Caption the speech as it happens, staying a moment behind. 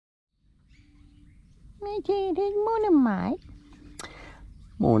Morning, mate.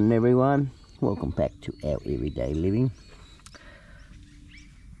 Morning, everyone. Welcome back to our everyday living.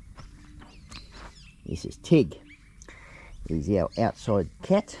 This is Tig. He's our outside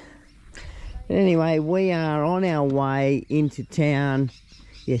cat. But anyway, we are on our way into town.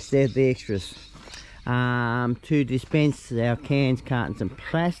 Yes, they're the extras. To dispense our cans, cartons and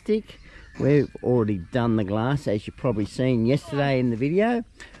plastic. We've already done the glass, as you've probably seen yesterday in the video.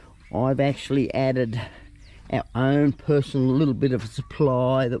 I've actually added our own personal little bit of a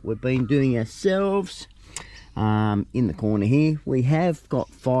supply that we've been doing ourselves. In the corner here, we have got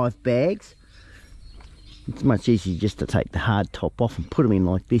 5 bags. It's much easier just to take the hard top off and put them in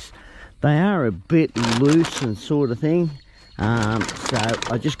like this. They are a bit loose and sort of thing. So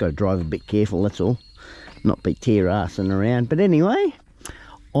I just got to drive a bit careful, that's all. Not be tear-assing around. But anyway,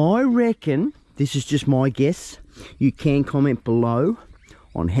 I reckon, this is just my guess, you can comment below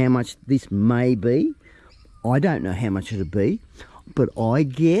on how much this may be. I don't know how much it'll be, but I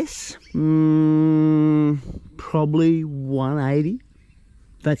guess probably 180.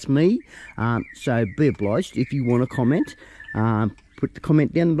 That's me. So be obliged if you want to comment. Put the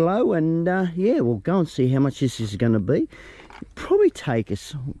comment down below, and yeah, we'll go and see how much this is going to be. It'll probably take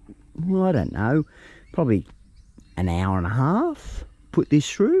us, well, I don't know, probably an hour and a half put this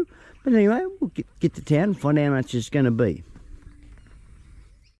through. But anyway, we'll get to town and find out how much it's going to be.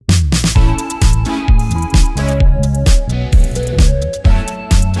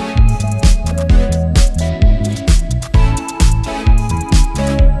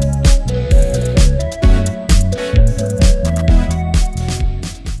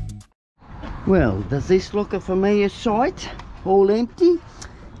 Well, does this look a familiar sight? All empty,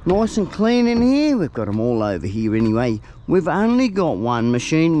 nice and clean in here. We've got them all over here anyway. We've only got one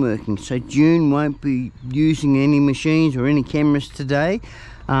machine working, so June won't be using any machines or any cameras today.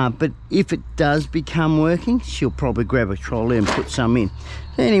 But if it does become working, she'll probably grab a trolley and put some in.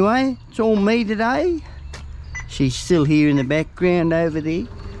 Anyway, it's all me today. She's still here in the background over there,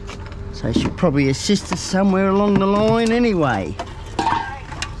 so she'll probably assist us somewhere along the line anyway.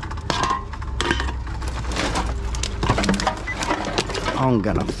 I'm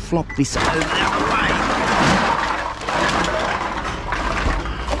gonna flop this over the other way.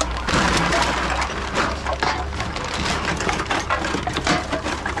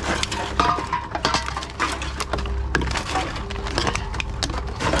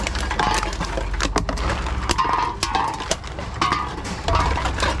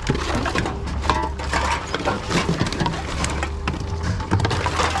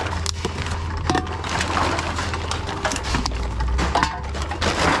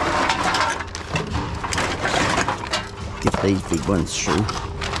 These big ones through.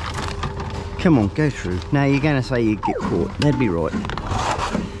 Come on, go through. No, you're going to say you get caught. That'd be right.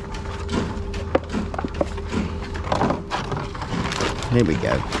 There we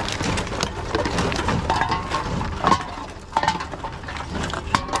go.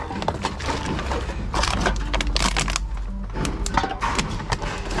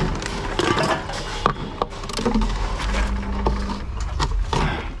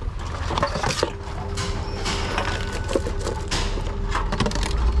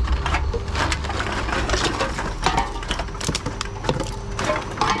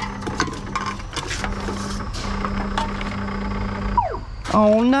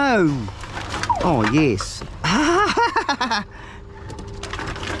 Oh no! Oh yes.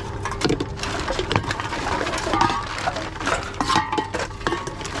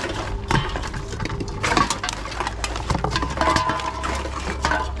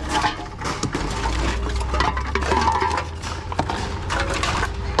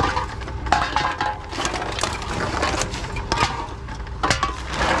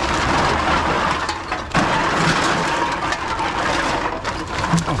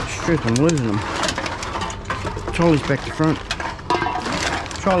 I'm losing them. Trolley's back to front.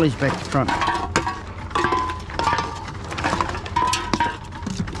 Trolley's back to front.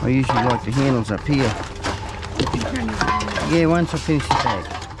 I usually like the handles up here. Yeah, once I finish the bag.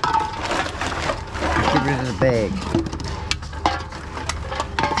 Get rid of the bag.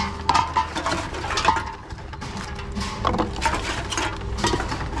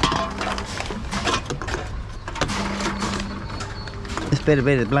 Better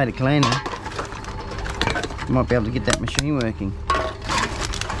be the bloody cleaner. Might be able to get that machine working.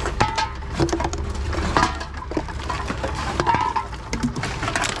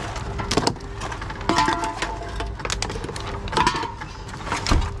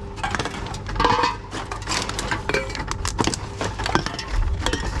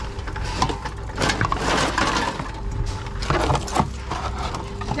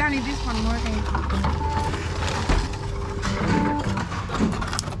 only this one working.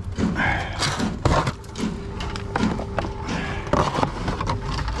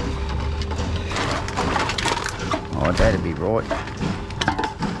 Oh, that'd be right.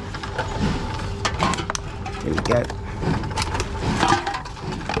 There we go.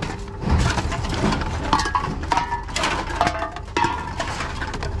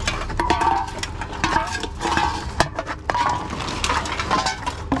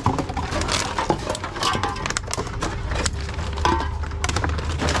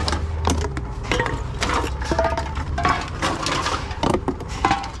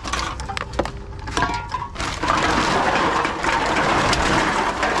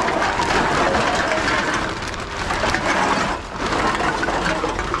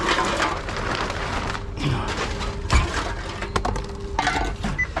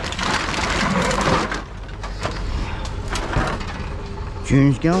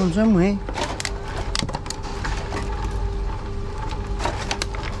 June's going somewhere.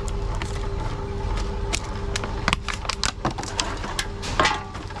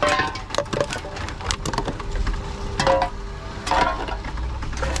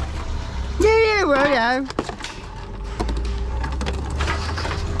 Yeah, righto.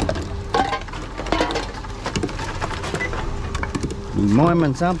 You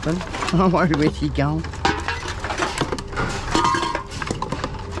miming something. I'm worried where she's going.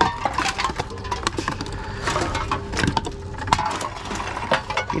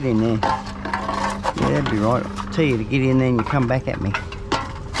 Get in there. Yeah, that'd be right. I'll tell you to get in there and you come back at me.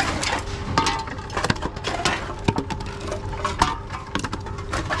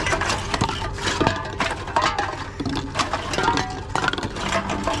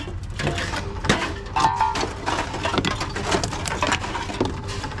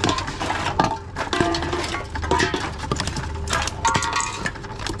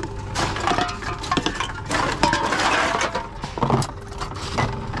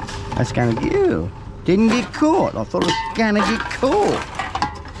 That's gonna get you. Didn't get caught. I thought it was gonna get caught.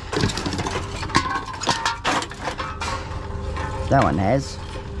 That one has.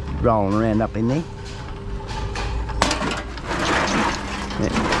 Rolling around up in there.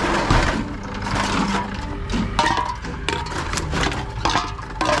 Yeah.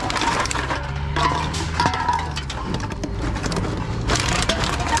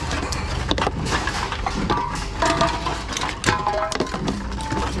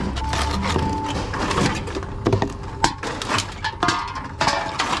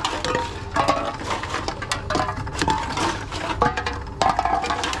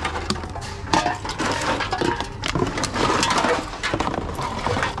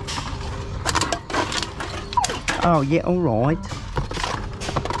 Oh yeah, alright.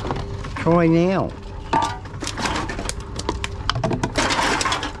 Try now.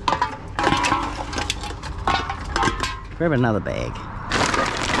 Grab another bag.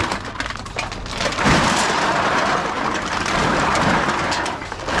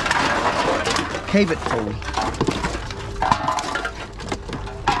 Keep it full.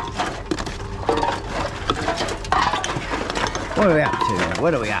 What are we up to?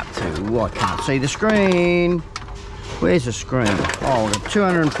 What are we up to? Oh, I can't see the screen. Where's the screen? Oh, we've got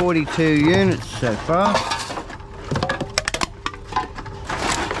 242 units so far.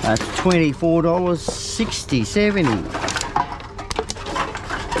 That's $24.60, 70.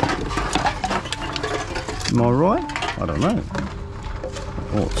 Am I right? I don't know.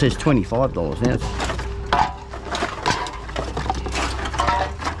 Oh, it says $25 now.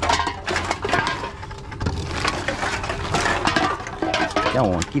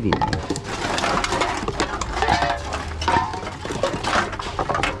 Go on, get in there.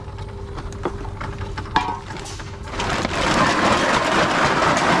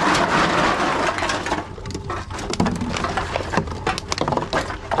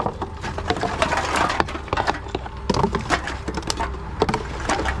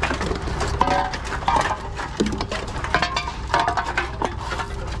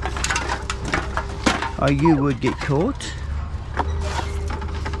 Oh, you would get caught.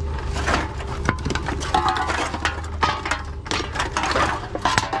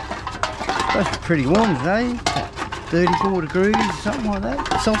 That's pretty warm today. 34 degrees, something like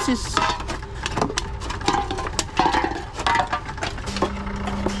that, Celsius.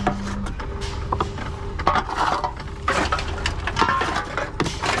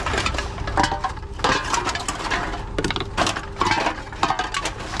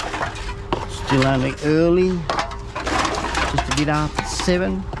 Still only early, just a bit after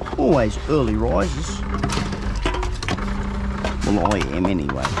 7. Always early rises. Well, I am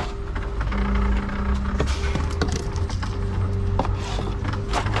anyway.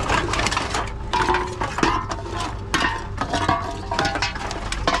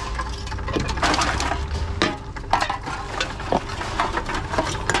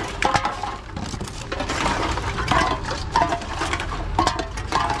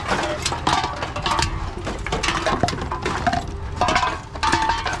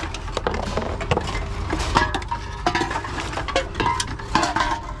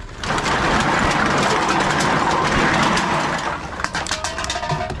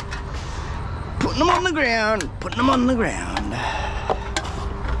 them on the ground, putting them on the ground.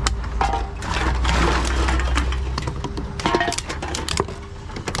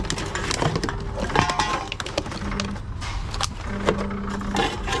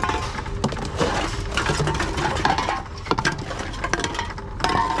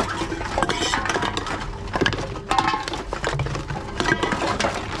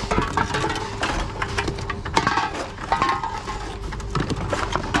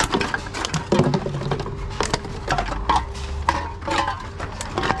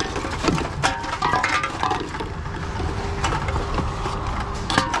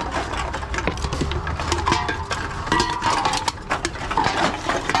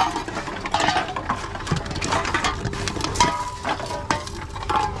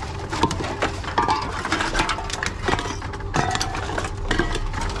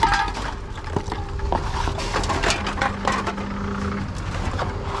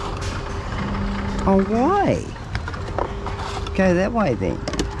 Away. Go that way then.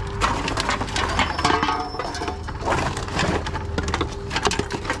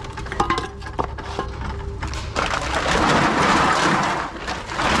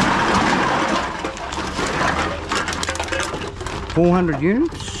 $400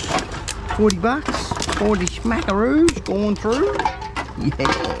 units, 40 bucks, 40 smackaroos going through.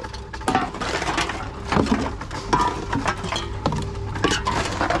 Yeah.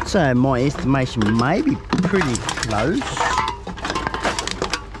 So my estimation may be pretty close.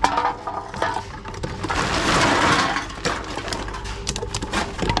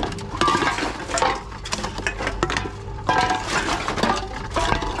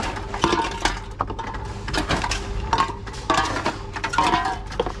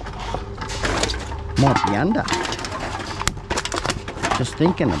 Might be under. Just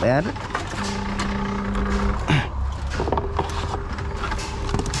thinking about it.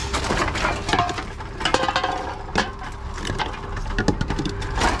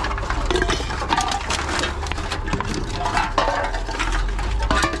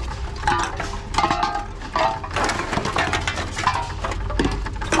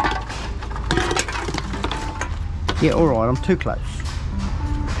 Yeah, alright, I'm too close.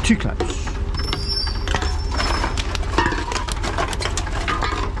 Too close.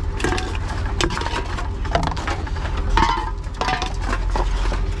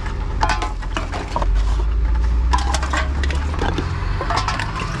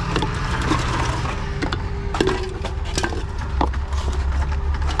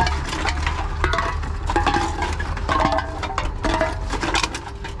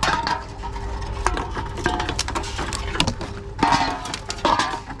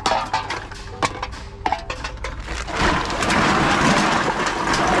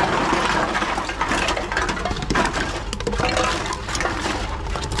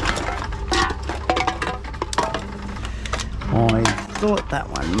 I thought that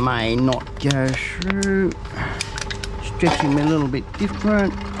one may not go through. Stretching me a little bit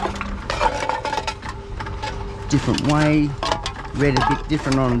different. Different way. Read a bit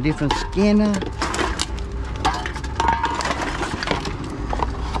different on a different scanner.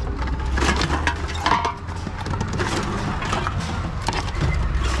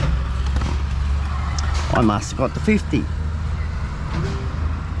 I must have got the 50.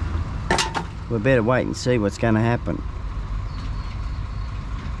 We better wait and see what's going to happen.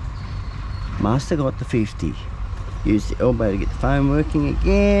 Must have got the 50. Use the elbow to get the phone working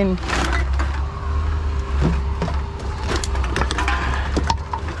again.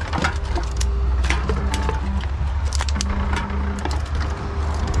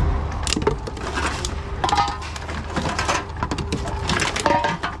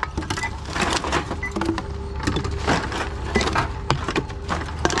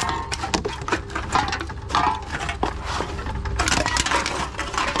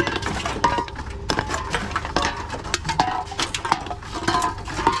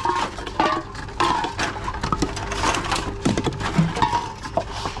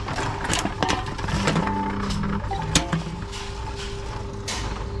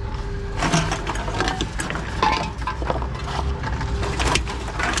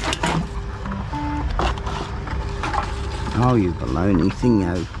 Oh, you baloney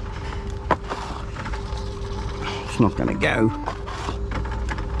thingo. It's not going to go.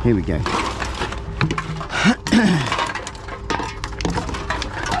 Here we go.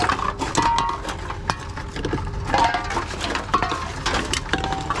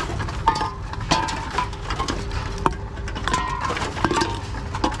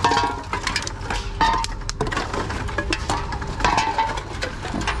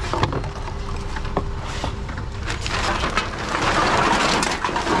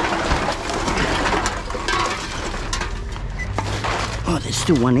 there's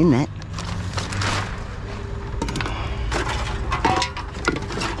still one in that.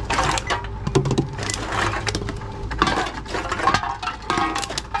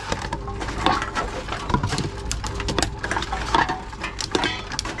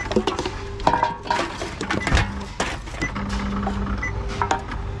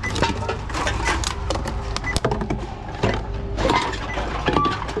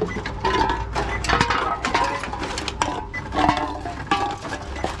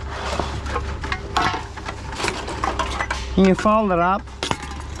 Can you fold it up,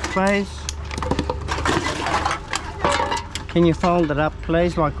 please? Can you fold it up,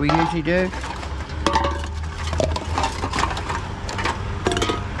 please, like we usually do?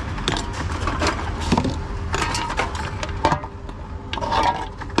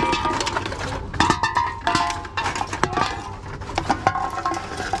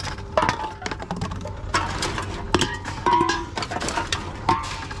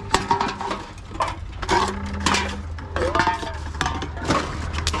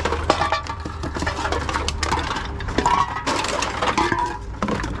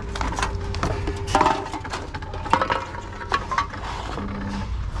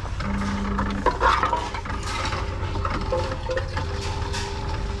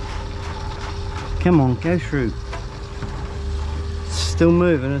 Come on, go through. It's still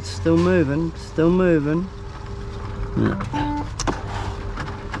moving, it's still moving, still moving. Yeah.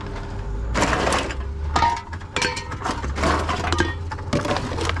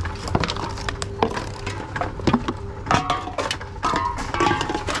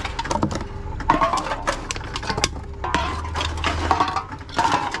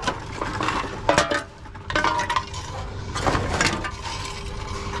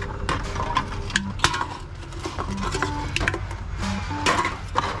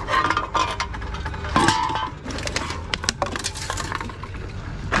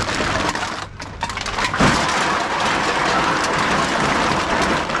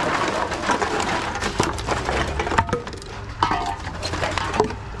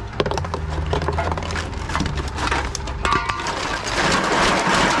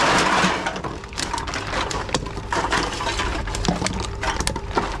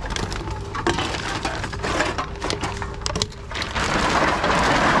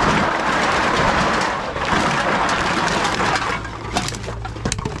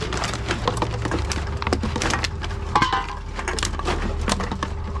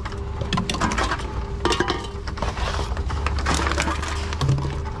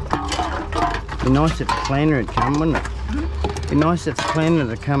 Be nice if the planner had come, wouldn't it? Be nice if the planner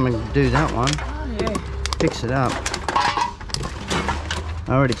had come and do that one. Oh yeah. Fix it up.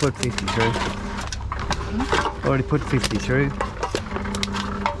 I already put 50 through. Already put 50 through.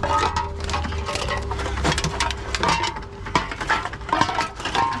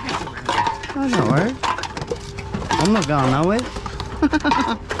 Oh, don't worry. I'm not going nowhere.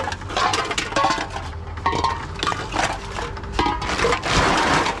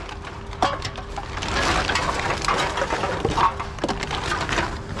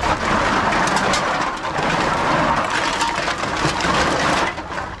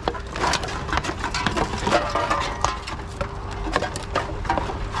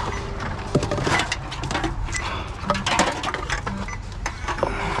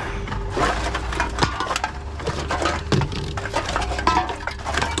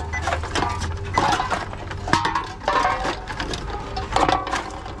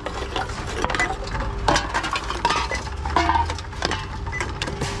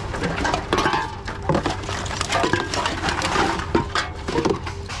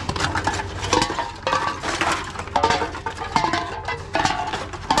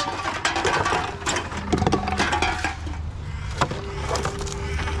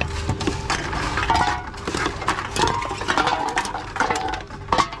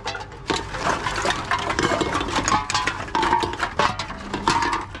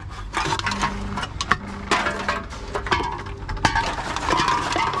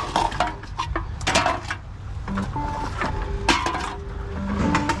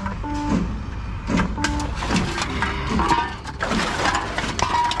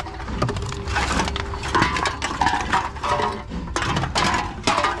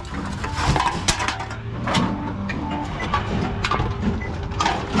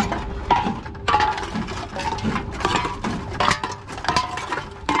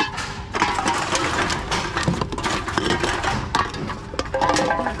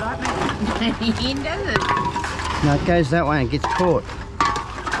 In, does it? No, it goes that way and gets caught.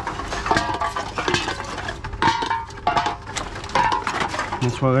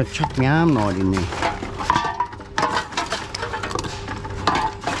 That's why I got to chuck my arm right in there.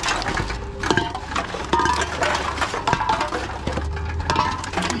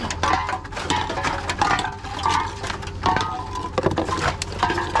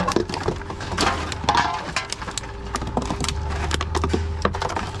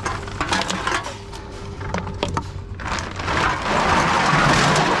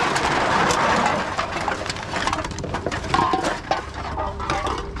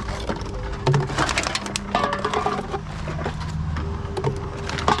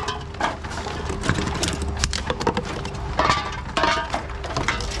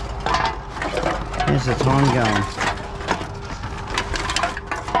 one going.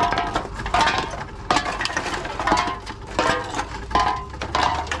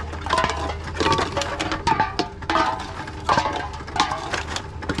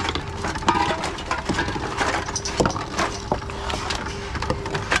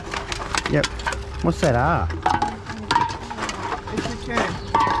 Yep. What's that R? It's returned.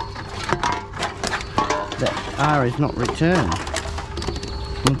 That R is not returned.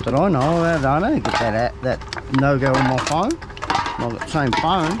 Not that I know. I don't get that no-go on my phone. I've got the same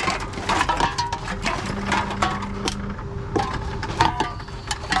phone.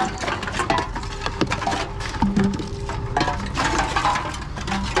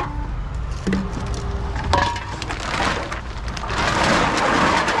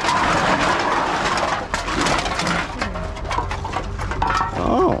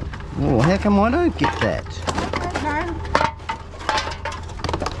 Oh, well, how come I don't get that?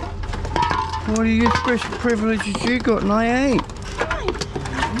 What do you get special privileges you got and I ain't?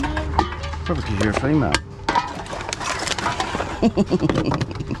 Probably because you're a female.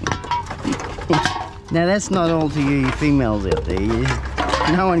 Now that's not all to you females out there.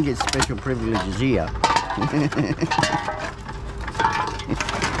 No one gets special privileges here.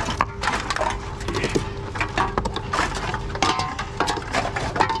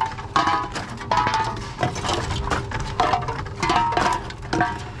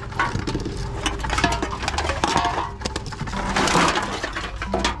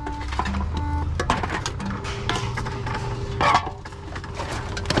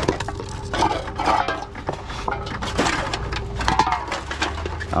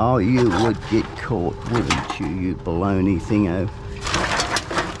 Oh, you would get caught, wouldn't you, you baloney thingo?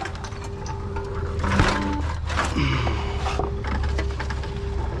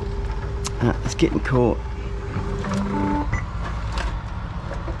 It's getting caught.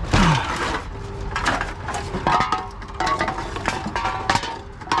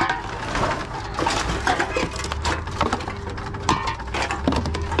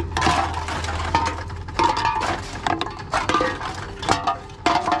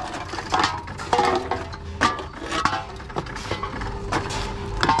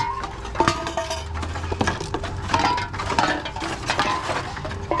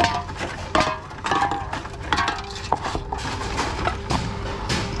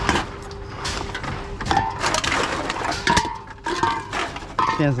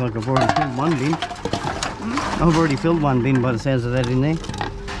 Sounds like I've already filled one bin. I've already filled one bin by the sounds of that in there.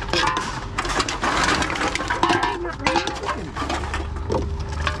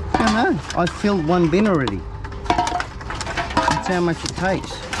 No, I've filled one bin already. That's how much it takes.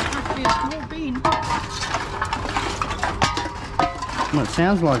 Must be a small bin. Well, it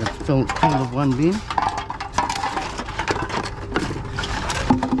sounds like it's filled of one bin.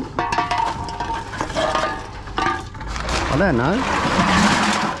 I don't know.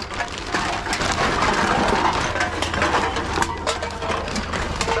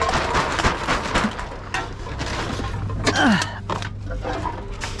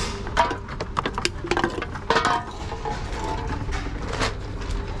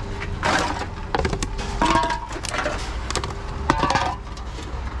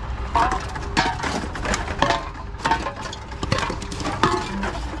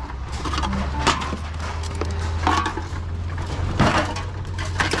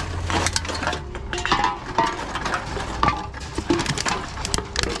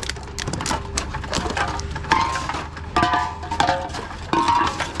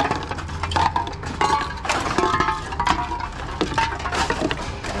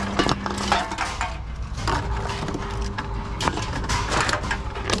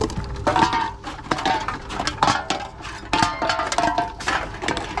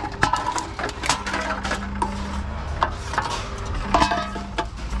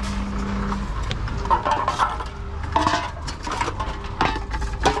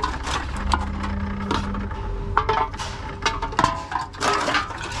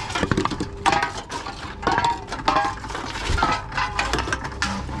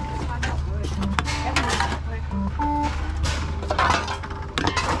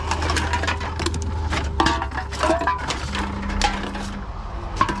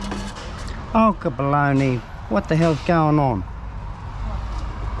 Oh, baloney. What the hell's going on?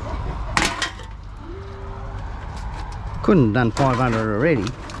 Couldn't have done 500 already.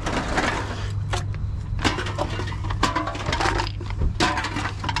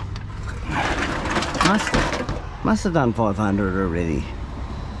 Must have done 500 already.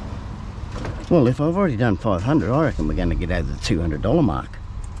 Well, if I've already done 500, I reckon we're going to get over the $200 mark.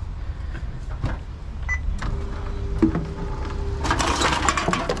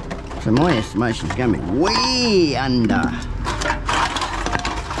 So So my estimation is going to be way under.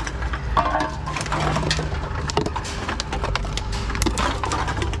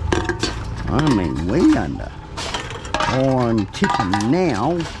 I mean way under. I'm tipping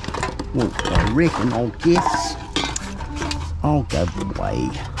now. Well, I reckon, I'll guess, I'll go way.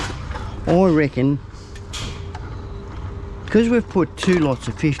 I reckon, because we've put 2 lots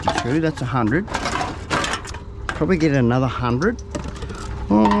of 50 through, that's 100. Probably get another 100.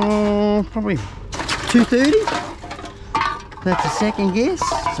 Probably 230. That's a second guess.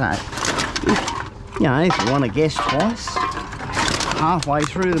 So, you know, if you want to guess twice, halfway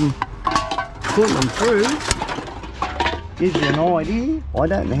through them, put them through, gives you an idea. I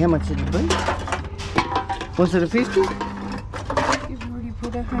don't know how much it'll be. Was it a 50? You've already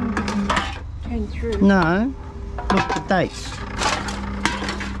put 110 through. No. Look at the dates.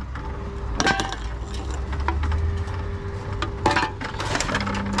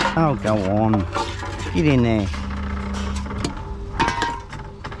 Oh, go on. Get in there.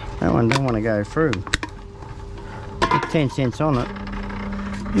 That one don't want to go through. Put 10 cents on it.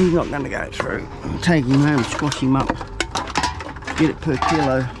 He's not going to go through. Take him home, squash him up. Get it per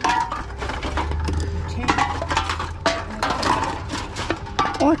kilo. 10.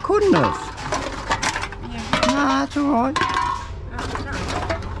 I couldn't have. Yeah. No, that's alright.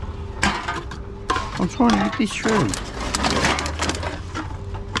 I'm trying to get this through.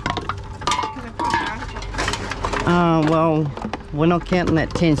 Well, we're not counting that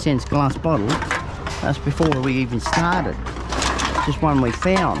 10 cents glass bottle. That's before we even started. Just one we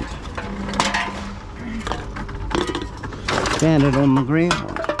found. Found it on the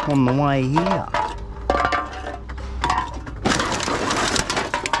ground on the way here.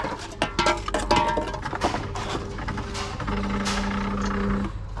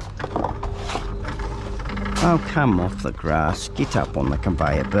 Oh, come off the grass. Get up on the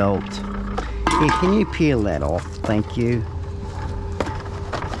conveyor belt. Here, can you peel that off? Thank you.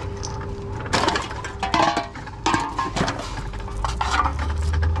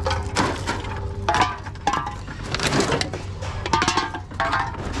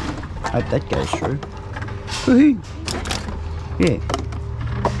 Hope that goes through. Woohoo! Yeah.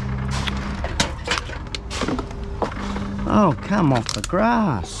 Oh, come off the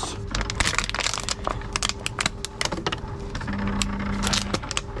grass.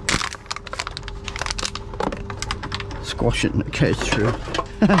 Squash it and it goes through.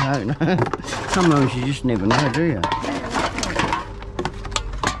 I don't know. Sometimes you just never know, do you?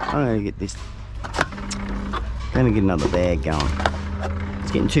 I'm going to get this. Going to get another bag going.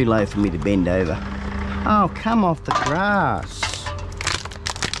 It's getting too low for me to bend over. Oh, come off the grass.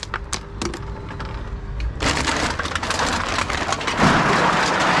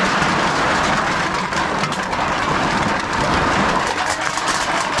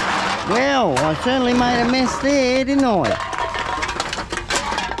 Well, I certainly made a mess there, didn't I?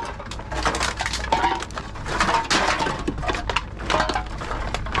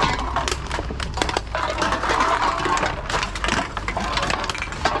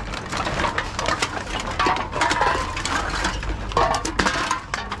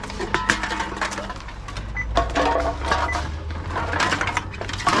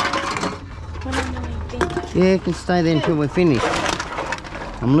 Yeah, it can stay there until we're finished.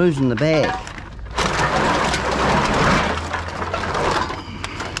 I'm losing the bag.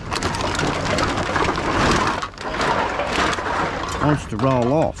 Wants to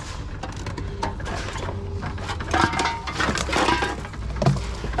roll off.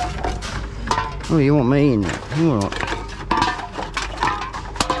 Oh, you want me in there? All right.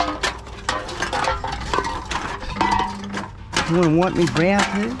 You want to wipe me brow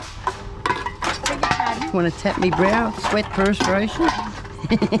too? You want to tap me brow? Sweat perspiration?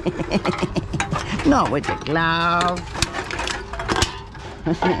 Not with the glove.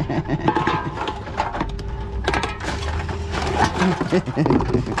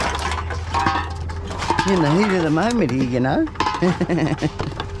 In the heat of the moment here, you know.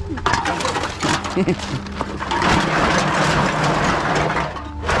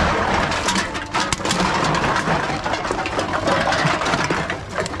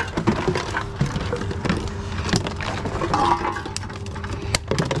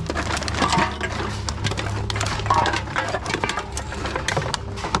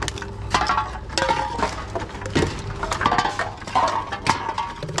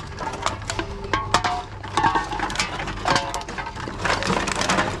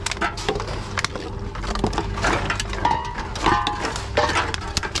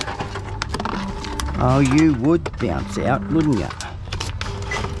 Oh, you would bounce out, wouldn't you?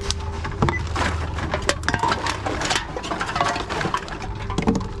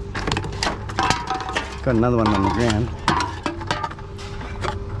 Got another one on the ground.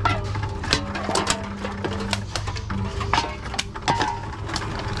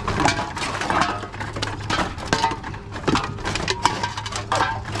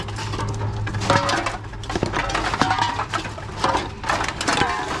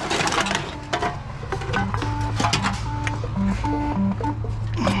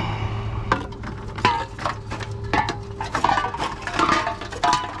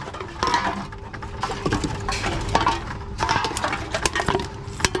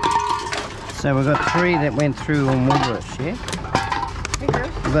 So we've got 3 that went through on Woolworths, yeah?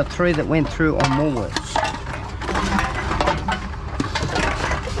 We've got 3 that went through on Woolworths.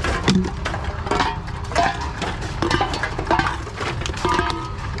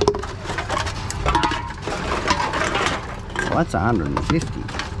 Well, that's 150.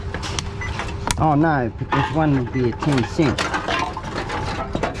 Oh no, because one would be a 10 cent.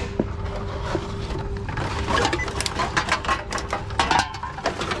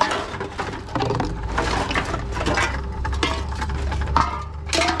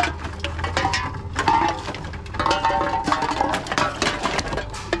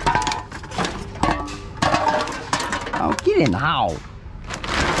 Oh, get in the hole.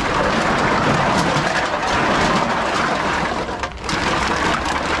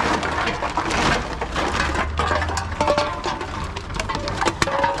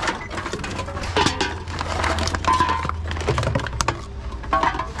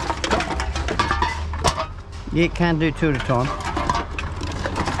 Yeah, can't do 2 at a time.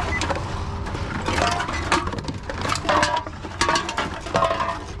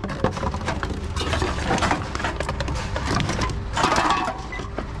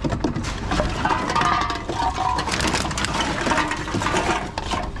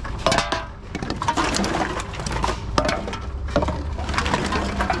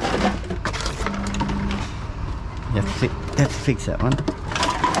 You have to fix that one.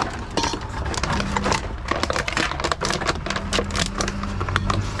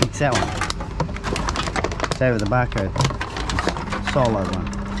 Fix that one. It's over the barcode. Solo one.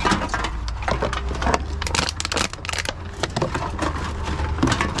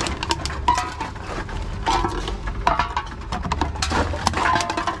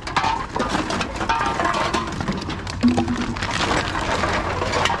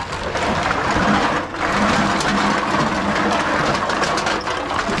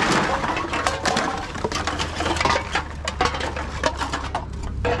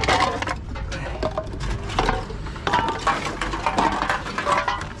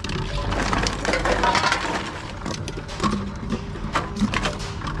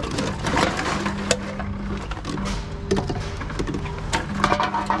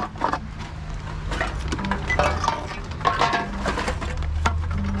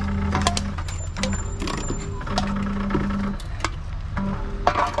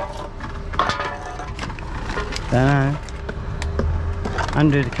 Dunno.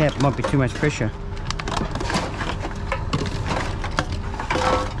 Under the cap might be too much pressure.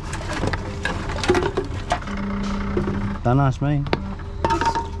 Don't ask me.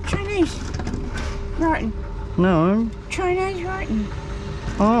 It's Chinese rotten. No. Chinese rotten.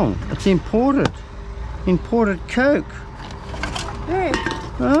 Oh, it's imported. Imported Coke. Hey.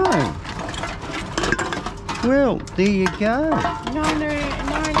 Oh. Well, there you go. No.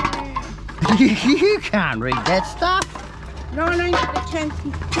 You can't read that stuff. 19th to the 10th,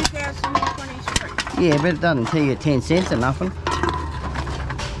 2023. Yeah, but it doesn't tell you 10 cents or nothing.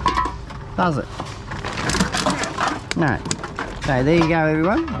 Does it? No. So there you go,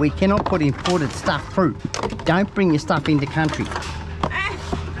 everyone. We cannot put imported stuff through. Don't bring your stuff into country.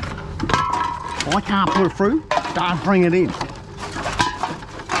 I can't put it through. Don't bring it in.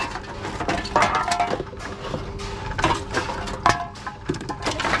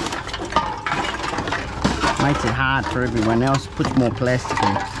 Makes it hard for everyone else, puts more plastic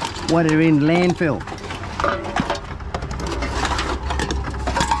in. What are in landfill?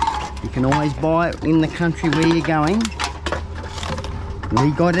 You can always buy it in the country where you're going.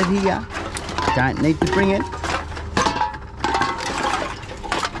 We got it here. Don't need to bring it.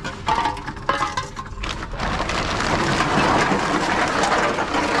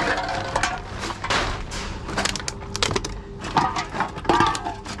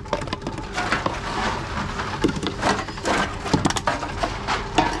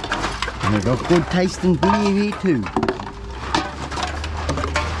 We've got good tasting beer here too.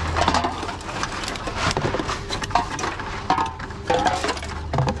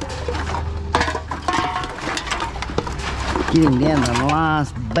 Getting down to the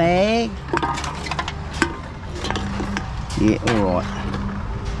last bag. Yeah, alright.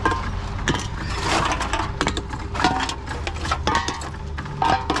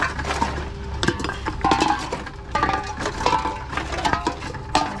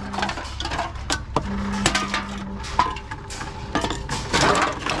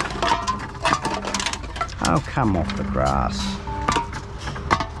 come off the grass.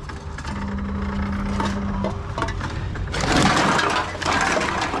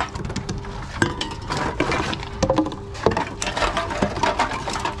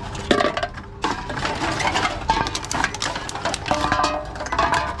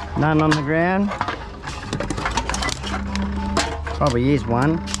 None on the ground. Probably is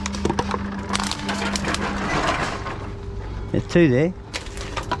one. There's two there.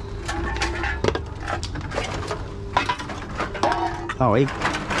 Oh, he...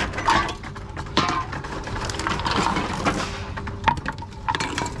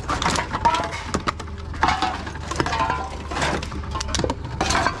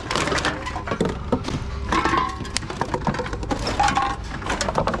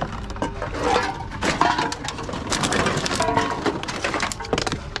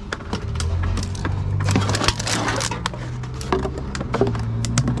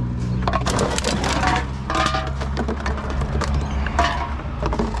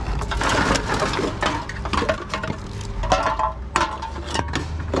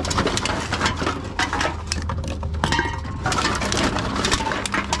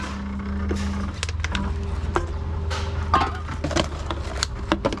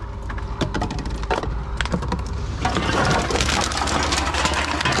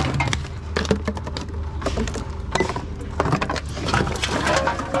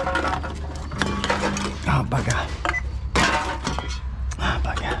 Oh, bugger. Oh,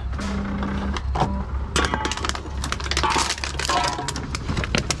 bugger.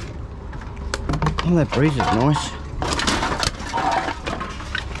 Oh, that breeze is nice.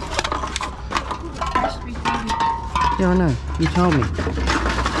 Yeah, I know. You told me.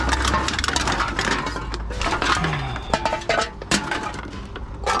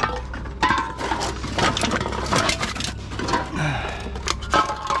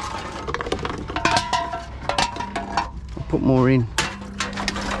 I'll put more in.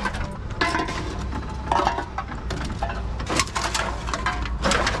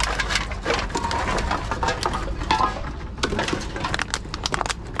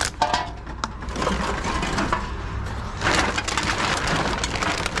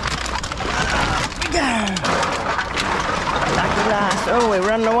 Oh, we're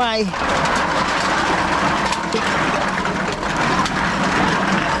running away.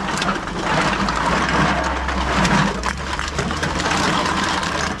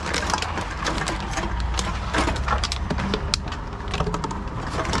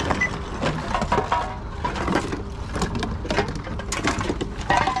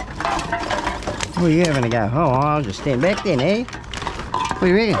 Where are you having to go? Oh, I'll just stand back then, eh? What do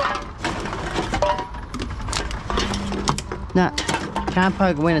you reckon? No. Can't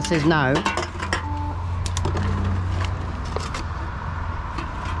poke it when it says no.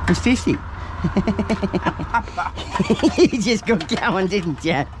 It's 50. You just got going, didn't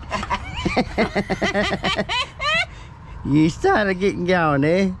you? You started getting going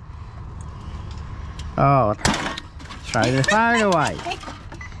there. Oh, throw the phone away.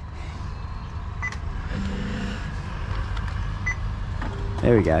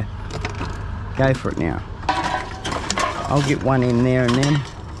 There we go. Go for it now. I'll get one in there and then.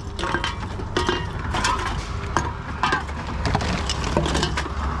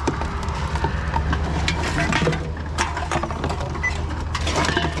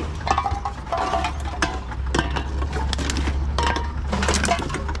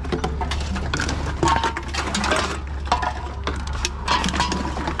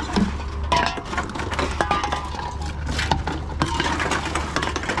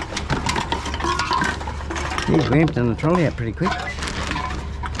 Geez, we emptied the trolley out pretty quick.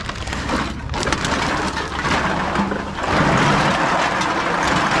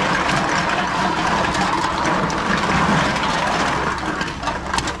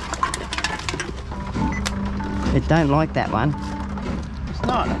 It don't like that one. It's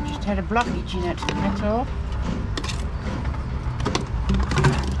not, I just had a blockage in it, that's all.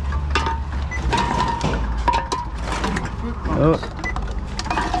 Oh.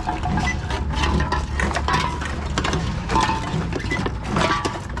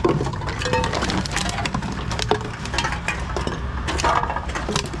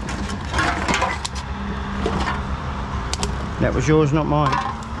 That was yours, not mine.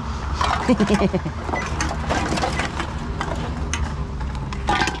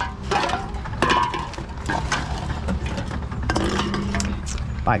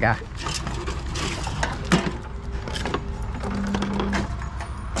 Bugger.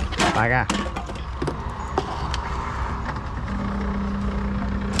 Bugger.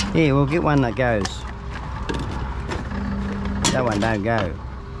 Yeah, we'll get one that goes. That one don't go.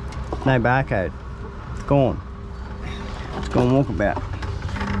 No barcode. Gone. Let's go and walk about.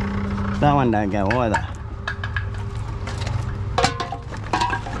 That one don't go either.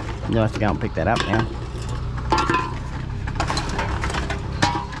 You'll have to go and pick that up now.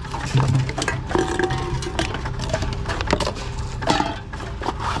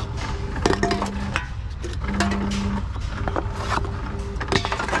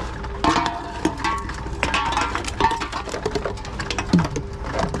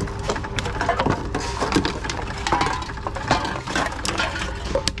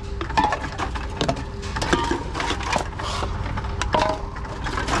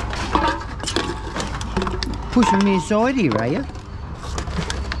 Push them inside here, are you?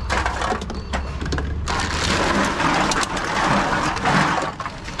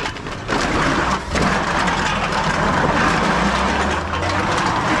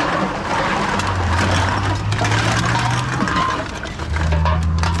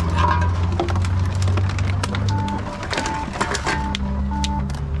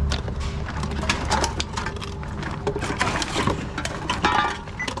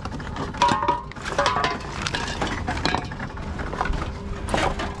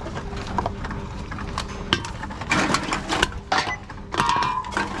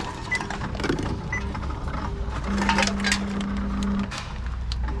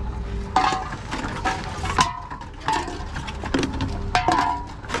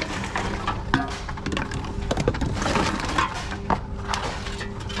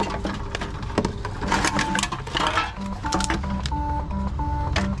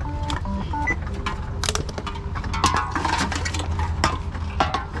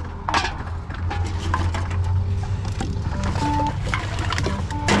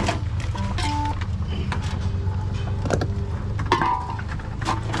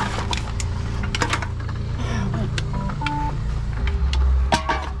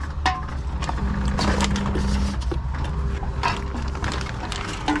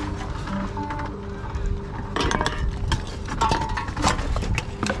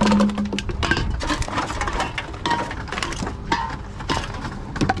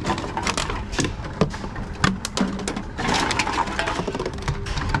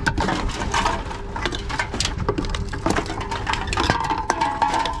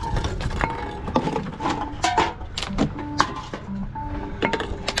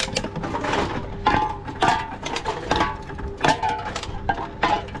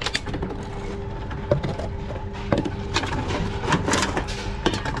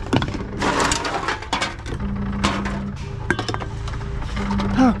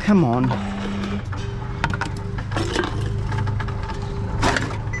 Oh, come on.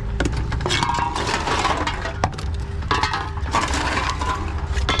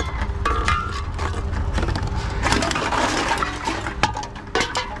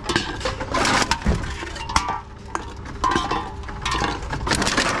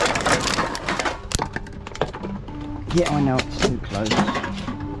 Yeah, I know it's too close.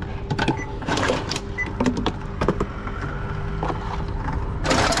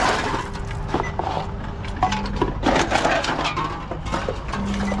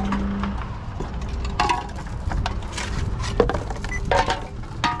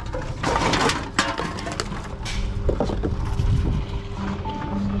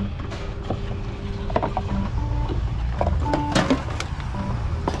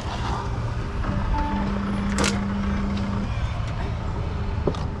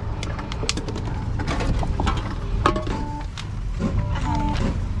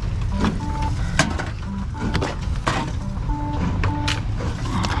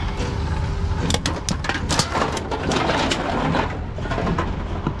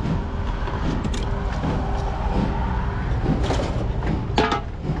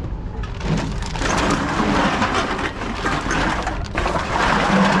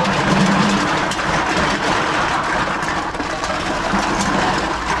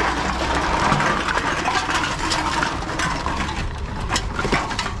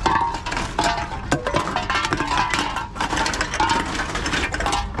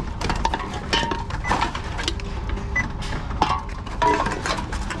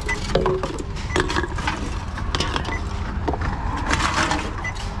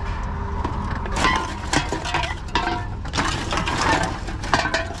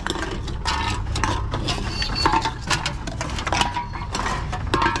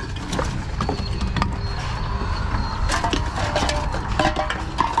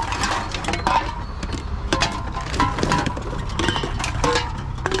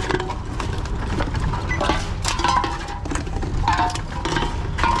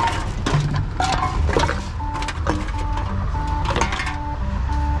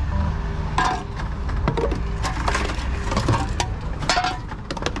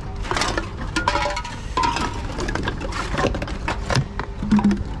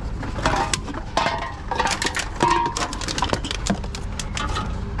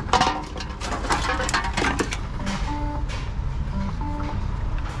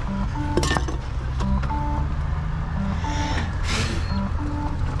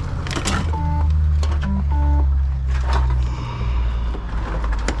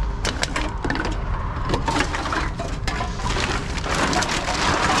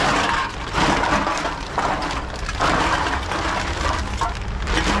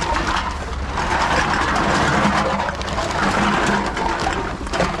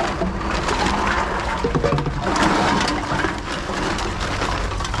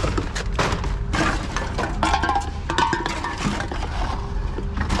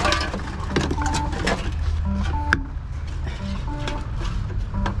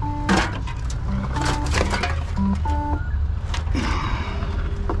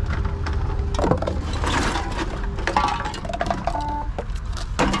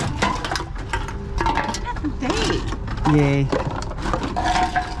 Yeah.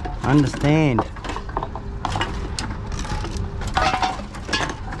 Understand.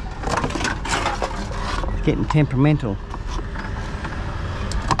 It's getting temperamental.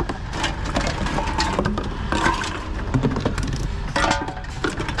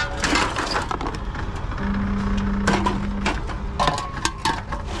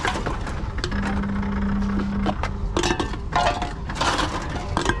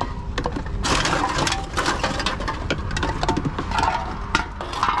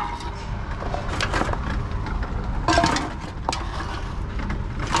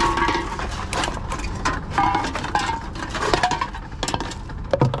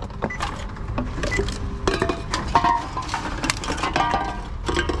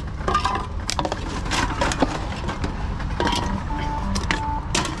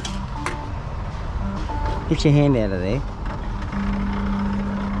 Get your hand out of there.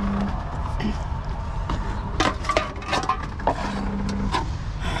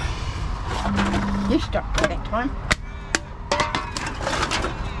 You stopped by that time.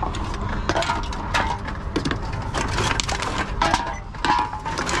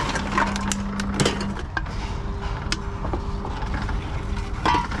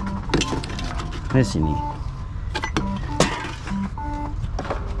 Listen here.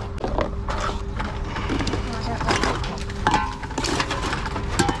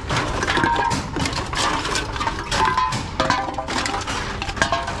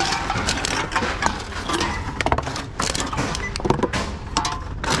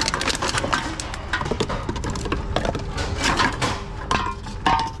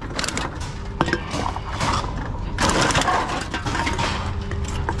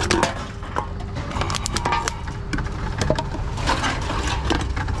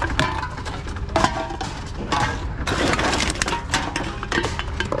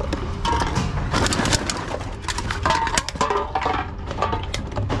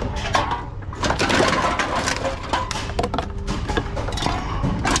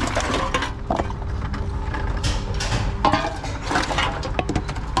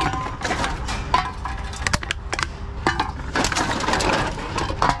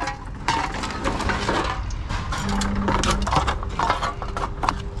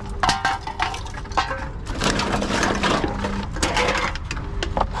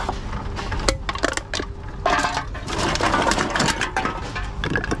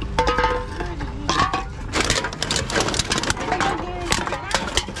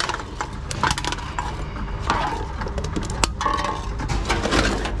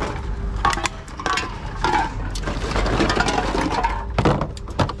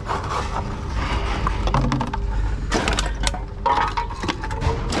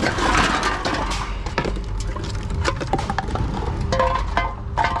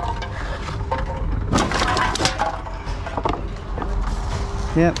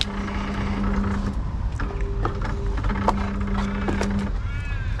 Yep.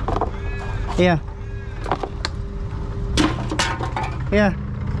 Here. Here.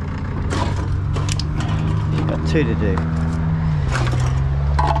 Got two to do.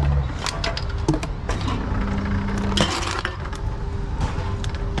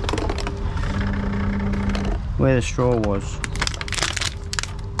 Where the straw was.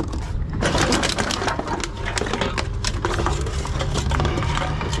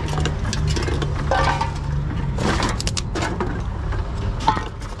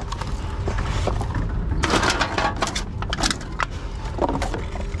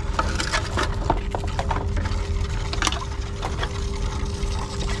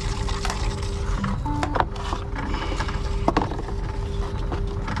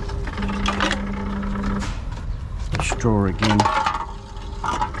 Straw again.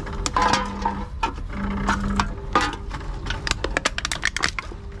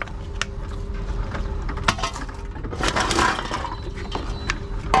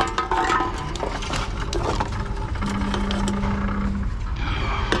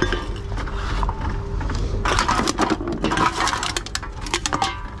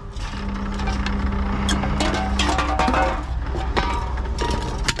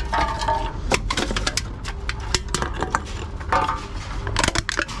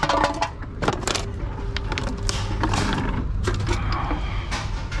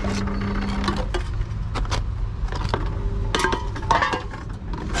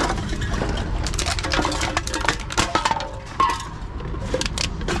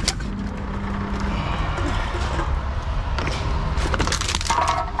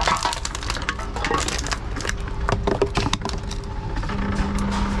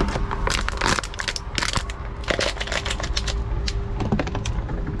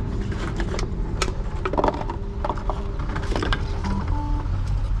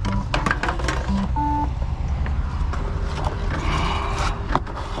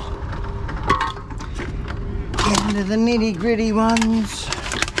 into the nitty gritty ones.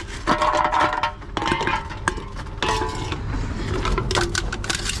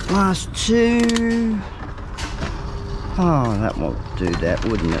 Last two. Oh, that won't do that,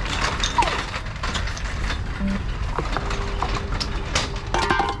 wouldn't it?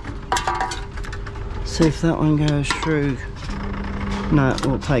 See if that one goes through. No,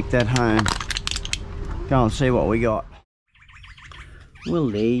 we'll take that home. Go and see what we got. Well,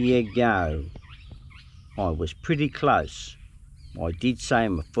 there you go. I was pretty close. I did say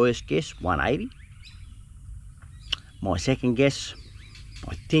in my first guess 180. My second guess,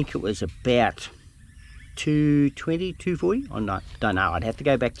 I think it was about 220, 240. I don't know. I'd have to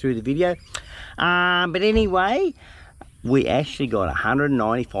go back through the video. But anyway, we actually got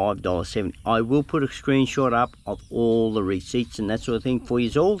 $195.70. I will put a screenshot up of all the receipts and that sort of thing for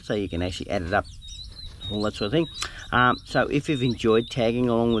you all, so you can actually add it up, all that sort of thing. So if you've enjoyed tagging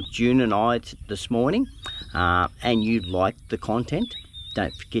along with June and I this morning, and you liked the content,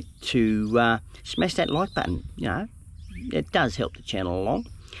 don't forget to smash that like button. You know, it does help the channel along.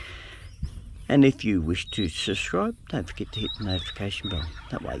 And if you wish to subscribe, don't forget to hit the notification bell.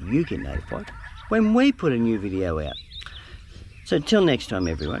 That way you get notified when we put a new video out. So until next time,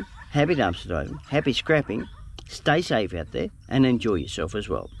 everyone, happy dumpster diving, happy scrapping, stay safe out there, and enjoy yourself as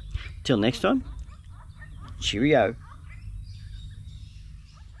well. Till next time, cheerio.